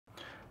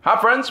Hi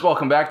friends,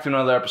 welcome back to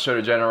another episode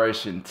of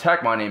Generation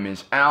Tech. My name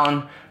is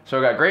Alan. So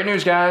I got great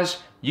news, guys.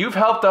 You've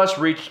helped us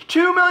reach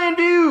 2 million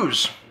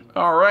views.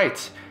 All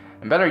right.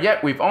 And better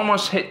yet, we've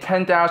almost hit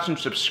 10,000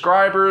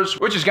 subscribers,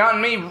 which has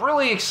gotten me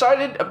really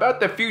excited about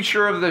the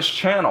future of this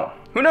channel.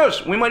 Who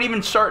knows, we might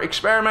even start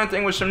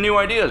experimenting with some new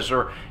ideas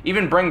or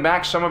even bring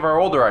back some of our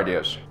older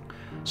ideas.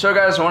 So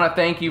guys, I want to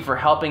thank you for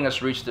helping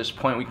us reach this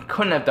point. We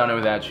couldn't have done it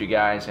without you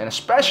guys. And a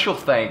special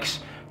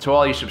thanks to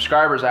all you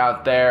subscribers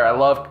out there. I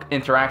love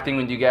interacting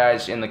with you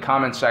guys in the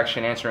comment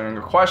section, answering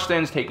your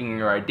questions, taking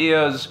your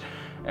ideas.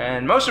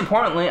 And most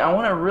importantly, I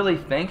want to really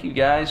thank you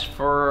guys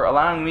for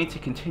allowing me to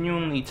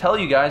continually tell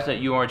you guys that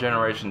you are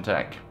Generation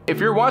Tech. If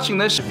you're watching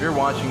this, and if you're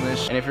watching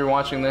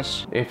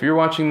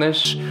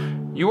this,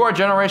 you are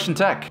Generation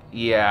Tech.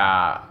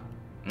 Yeah,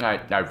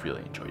 I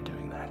really enjoy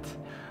doing that.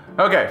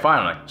 Okay,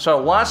 finally.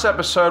 So last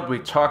episode, we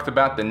talked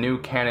about the new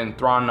Canon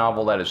Thrawn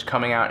novel that is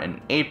coming out in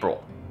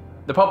April.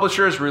 The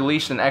publishers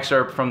released an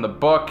excerpt from the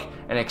book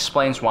and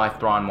explains why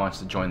Thrawn wants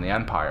to join the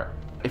Empire.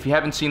 If you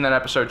haven't seen that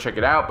episode, check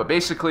it out, but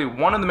basically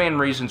one of the main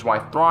reasons why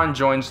Thrawn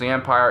joins the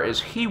Empire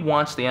is he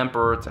wants the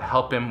Emperor to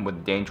help him with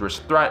a dangerous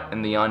threat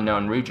in the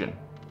unknown region.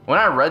 When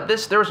I read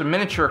this, there was a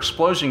miniature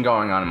explosion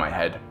going on in my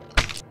head.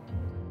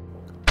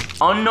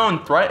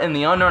 Unknown threat in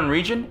the unknown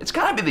region? It's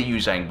gotta be the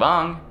Yuuzhan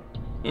Vong.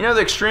 You know,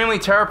 the extremely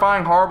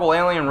terrifying, horrible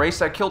alien race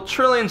that killed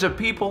trillions of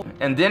people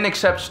and didn't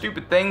accept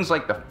stupid things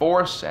like the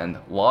Force and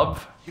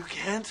love? You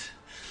can't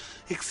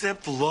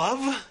accept love?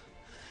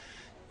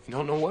 You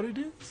don't know what it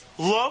is?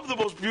 Love, the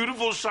most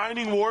beautiful,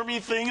 shining,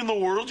 warmy thing in the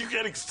world, you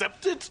can't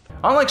accept it?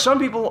 Unlike some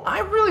people, I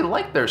really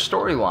like their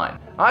storyline.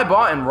 I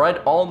bought and read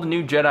all the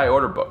new Jedi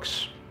Order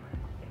books.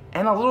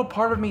 And a little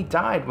part of me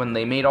died when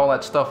they made all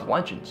that stuff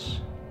legends.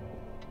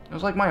 It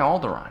was like my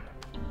Alderaan.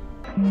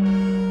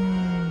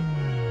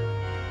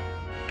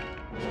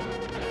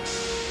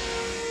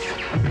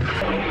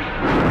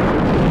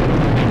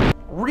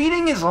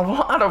 Reading is a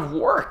lot of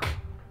work.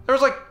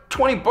 There's like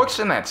 20 books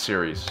in that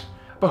series.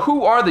 But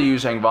who are the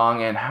Yuuzhan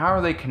Vong and how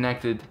are they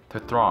connected to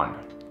Thrawn?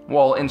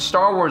 Well, in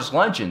Star Wars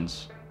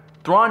Legends,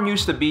 Thrawn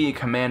used to be a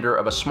commander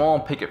of a small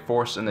picket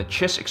force in the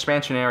Chiss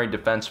Expansionary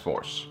Defense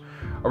Force.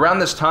 Around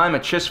this time, a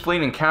Chiss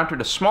fleet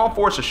encountered a small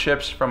force of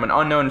ships from an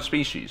unknown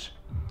species.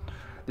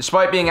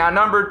 Despite being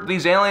outnumbered,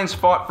 these aliens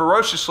fought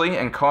ferociously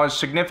and caused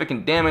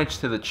significant damage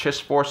to the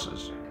Chiss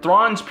forces.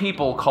 Thrawn's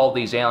people called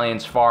these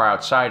aliens Far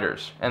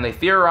Outsiders, and they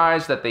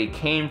theorized that they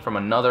came from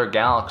another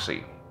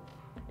galaxy.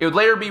 It would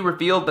later be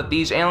revealed that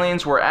these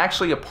aliens were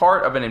actually a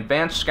part of an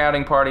advanced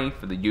scouting party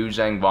for the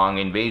Yuuzhan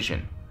Vong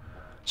invasion.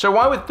 So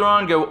why would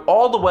Thrawn go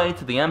all the way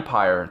to the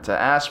Empire to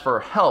ask for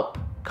help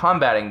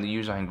combating the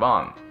Yuuzhan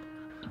Vong?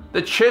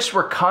 The Chiss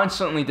were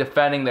constantly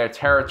defending their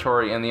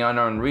territory in the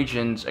unknown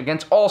regions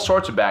against all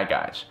sorts of bad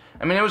guys.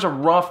 I mean, it was a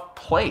rough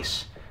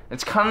place.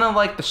 It's kind of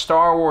like the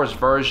Star Wars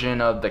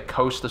version of the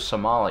coast of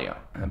Somalia.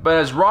 But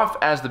as rough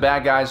as the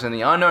bad guys in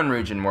the unknown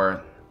region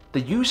were,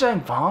 the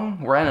Yuuzhan Vong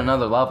were at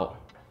another level.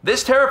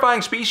 This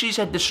terrifying species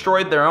had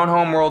destroyed their own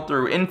homeworld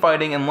through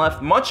infighting and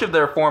left much of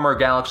their former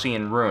galaxy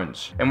in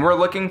ruins, and were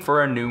looking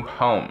for a new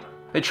home.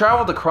 They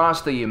traveled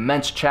across the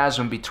immense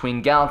chasm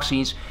between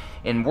galaxies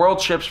in world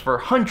ships for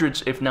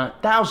hundreds, if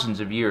not thousands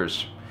of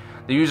years.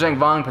 The Yuuzhan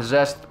Vong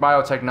possessed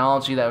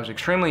biotechnology that was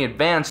extremely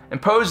advanced and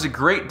posed a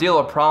great deal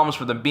of problems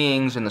for the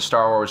beings in the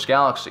Star Wars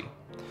galaxy.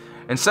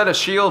 Instead of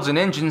shields and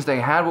engines, they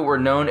had what were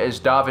known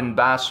as Davin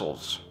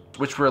Basils,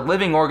 which were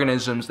living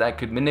organisms that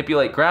could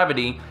manipulate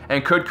gravity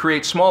and could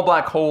create small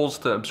black holes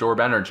to absorb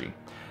energy.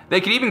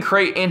 They could even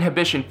create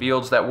inhibition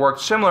fields that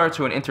worked similar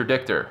to an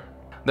interdictor.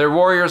 Their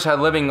warriors had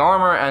living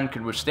armor and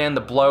could withstand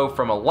the blow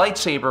from a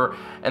lightsaber,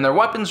 and their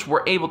weapons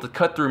were able to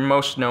cut through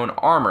most known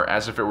armor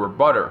as if it were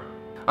butter.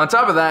 On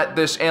top of that,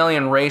 this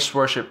alien race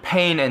worshipped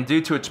pain, and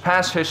due to its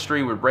past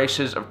history with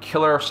races of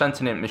killer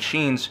sentient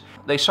machines,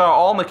 they saw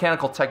all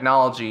mechanical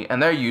technology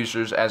and their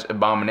users as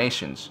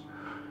abominations.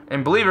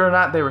 And believe it or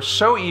not, they were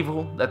so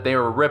evil that they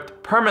were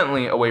ripped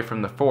permanently away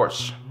from the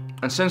Force.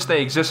 And since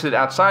they existed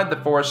outside the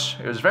Force,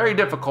 it was very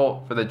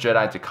difficult for the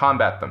Jedi to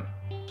combat them.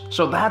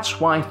 So that's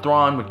why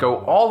Thrawn would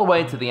go all the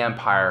way to the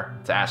Empire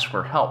to ask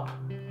for help.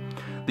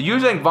 The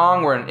Yuuzhan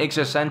Vong were an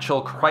existential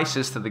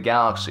crisis to the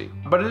galaxy,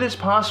 but it is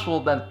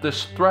possible that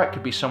this threat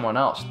could be someone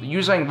else. The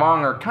Yuuzhan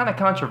Vong are kind of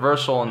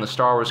controversial in the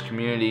Star Wars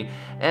community,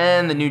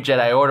 and the new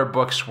Jedi Order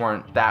books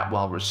weren't that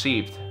well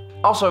received.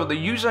 Also, the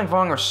Yuuzhan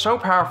Vong are so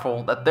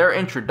powerful that their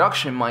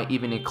introduction might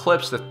even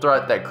eclipse the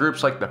threat that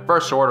groups like the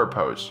First Order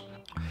pose.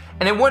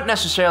 And it wouldn't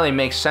necessarily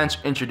make sense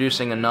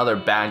introducing another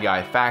bad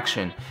guy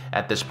faction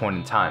at this point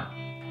in time.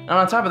 And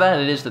on top of that,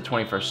 it is the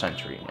 21st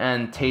century,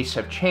 and tastes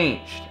have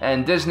changed,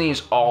 and Disney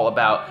is all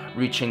about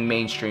reaching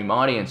mainstream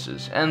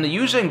audiences, and the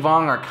Yuuzhan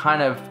Vong are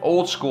kind of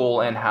old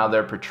school in how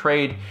they're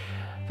portrayed.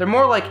 They're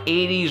more like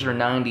 80s or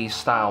 90s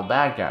style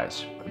bad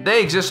guys.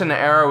 They exist in an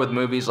era with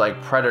movies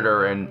like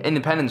Predator and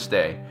Independence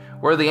Day,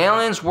 where the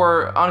aliens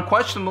were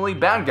unquestionably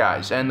bad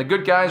guys, and the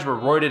good guys were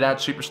roided out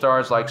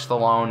superstars like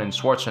Stallone and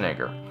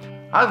Schwarzenegger.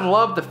 I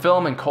love the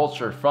film and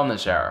culture from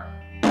this era.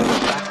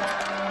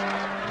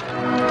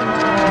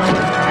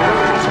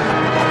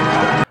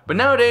 But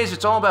nowadays,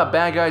 it's all about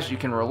bad guys you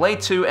can relate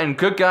to and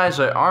good guys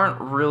that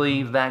aren't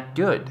really that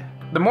good.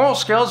 The moral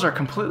scales are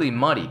completely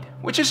muddied,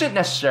 which isn't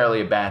necessarily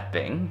a bad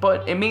thing,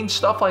 but it means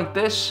stuff like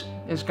this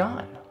is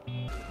gone.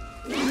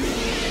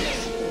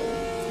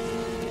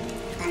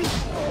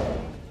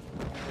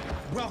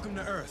 Welcome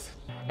to Earth.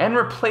 And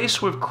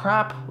replaced with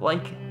crap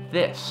like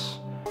this.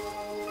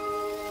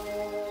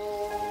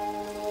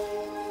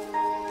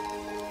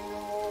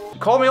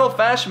 You called me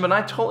old-fashioned, but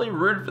I totally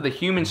rooted for the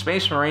human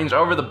space marines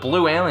over the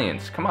blue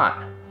aliens. Come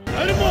on.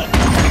 Light him up!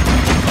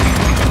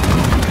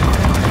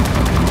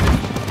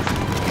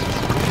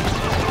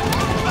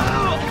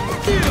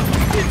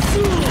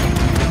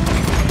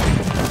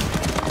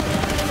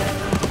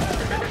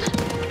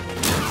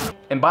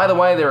 And by the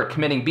way, they were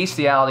committing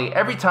bestiality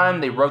every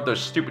time they rode those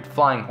stupid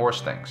flying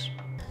horse things.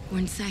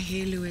 When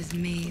Sahelu is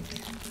made.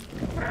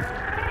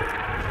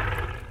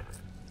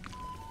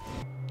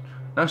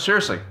 No,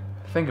 seriously,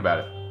 think about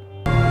it.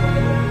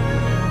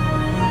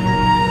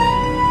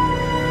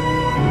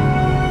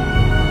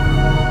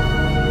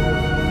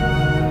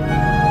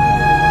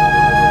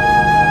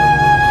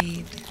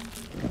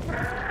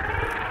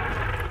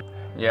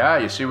 Yeah,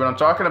 you see what I'm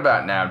talking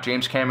about now.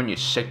 James Cameron, you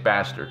sick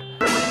bastard.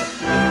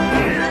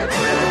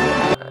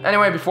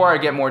 Anyway, before I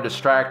get more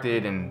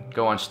distracted and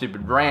go on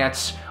stupid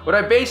rants, what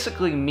I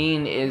basically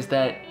mean is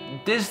that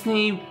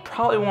Disney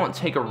probably won't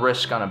take a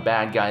risk on a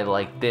bad guy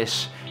like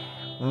this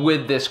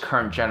with this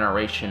current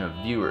generation of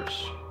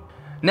viewers.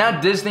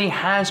 Now Disney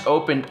has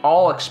opened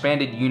all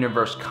expanded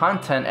universe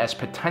content as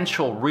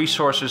potential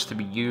resources to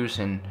be used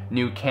in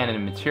new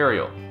canon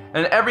material.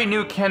 And every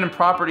new canon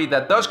property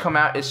that does come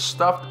out is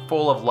stuffed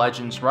full of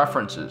Legends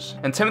references.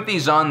 And Timothy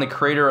Zahn, the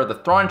creator of the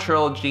Thrawn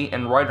trilogy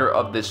and writer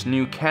of this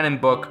new canon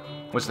book,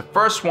 was the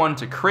first one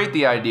to create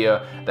the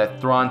idea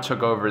that Thrawn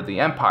took over the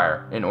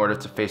Empire in order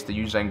to face the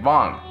Yuuzhan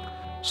Vong.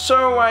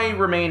 So I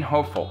remain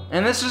hopeful.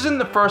 And this isn't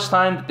the first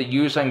time that the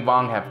Yuuzhan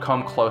Vong have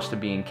come close to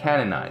being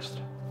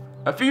canonized.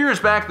 A few years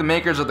back, the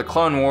makers of the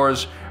Clone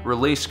Wars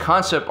released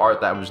concept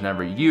art that was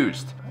never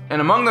used. And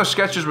among those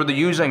sketches were the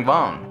Yuuzhan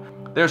Vong.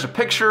 There's a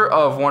picture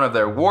of one of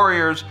their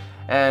warriors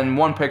and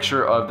one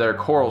picture of their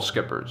coral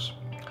skippers.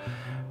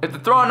 If the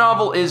Thrawn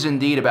novel is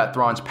indeed about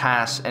Thrawn's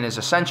past and his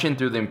ascension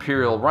through the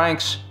Imperial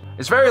ranks,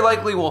 it's very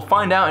likely we'll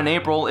find out in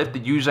April if the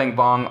Yuuzhan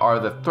Vong are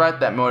the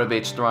threat that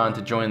motivates Thrawn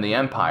to join the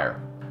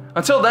Empire.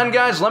 Until then,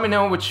 guys, let me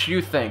know what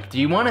you think. Do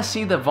you want to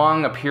see the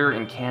Vong appear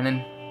in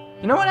canon?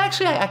 You know what,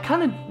 actually, I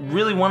kind of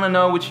really want to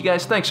know what you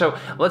guys think, so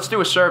let's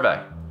do a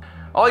survey.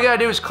 All you gotta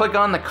do is click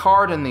on the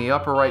card in the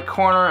upper right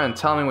corner and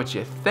tell me what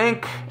you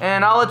think,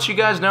 and I'll let you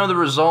guys know the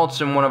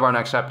results in one of our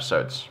next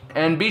episodes.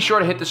 And be sure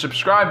to hit the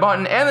subscribe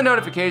button and the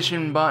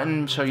notification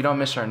button so you don't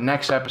miss our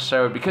next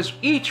episode, because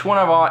each one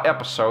of our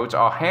episodes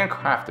are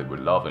handcrafted with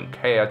love and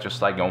care,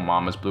 just like your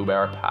mama's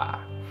blueberry pie.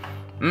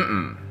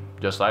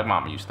 Just like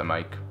mama used to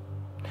make.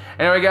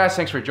 Anyway guys,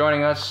 thanks for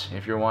joining us.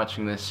 If you're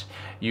watching this,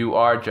 you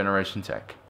are Generation Tech.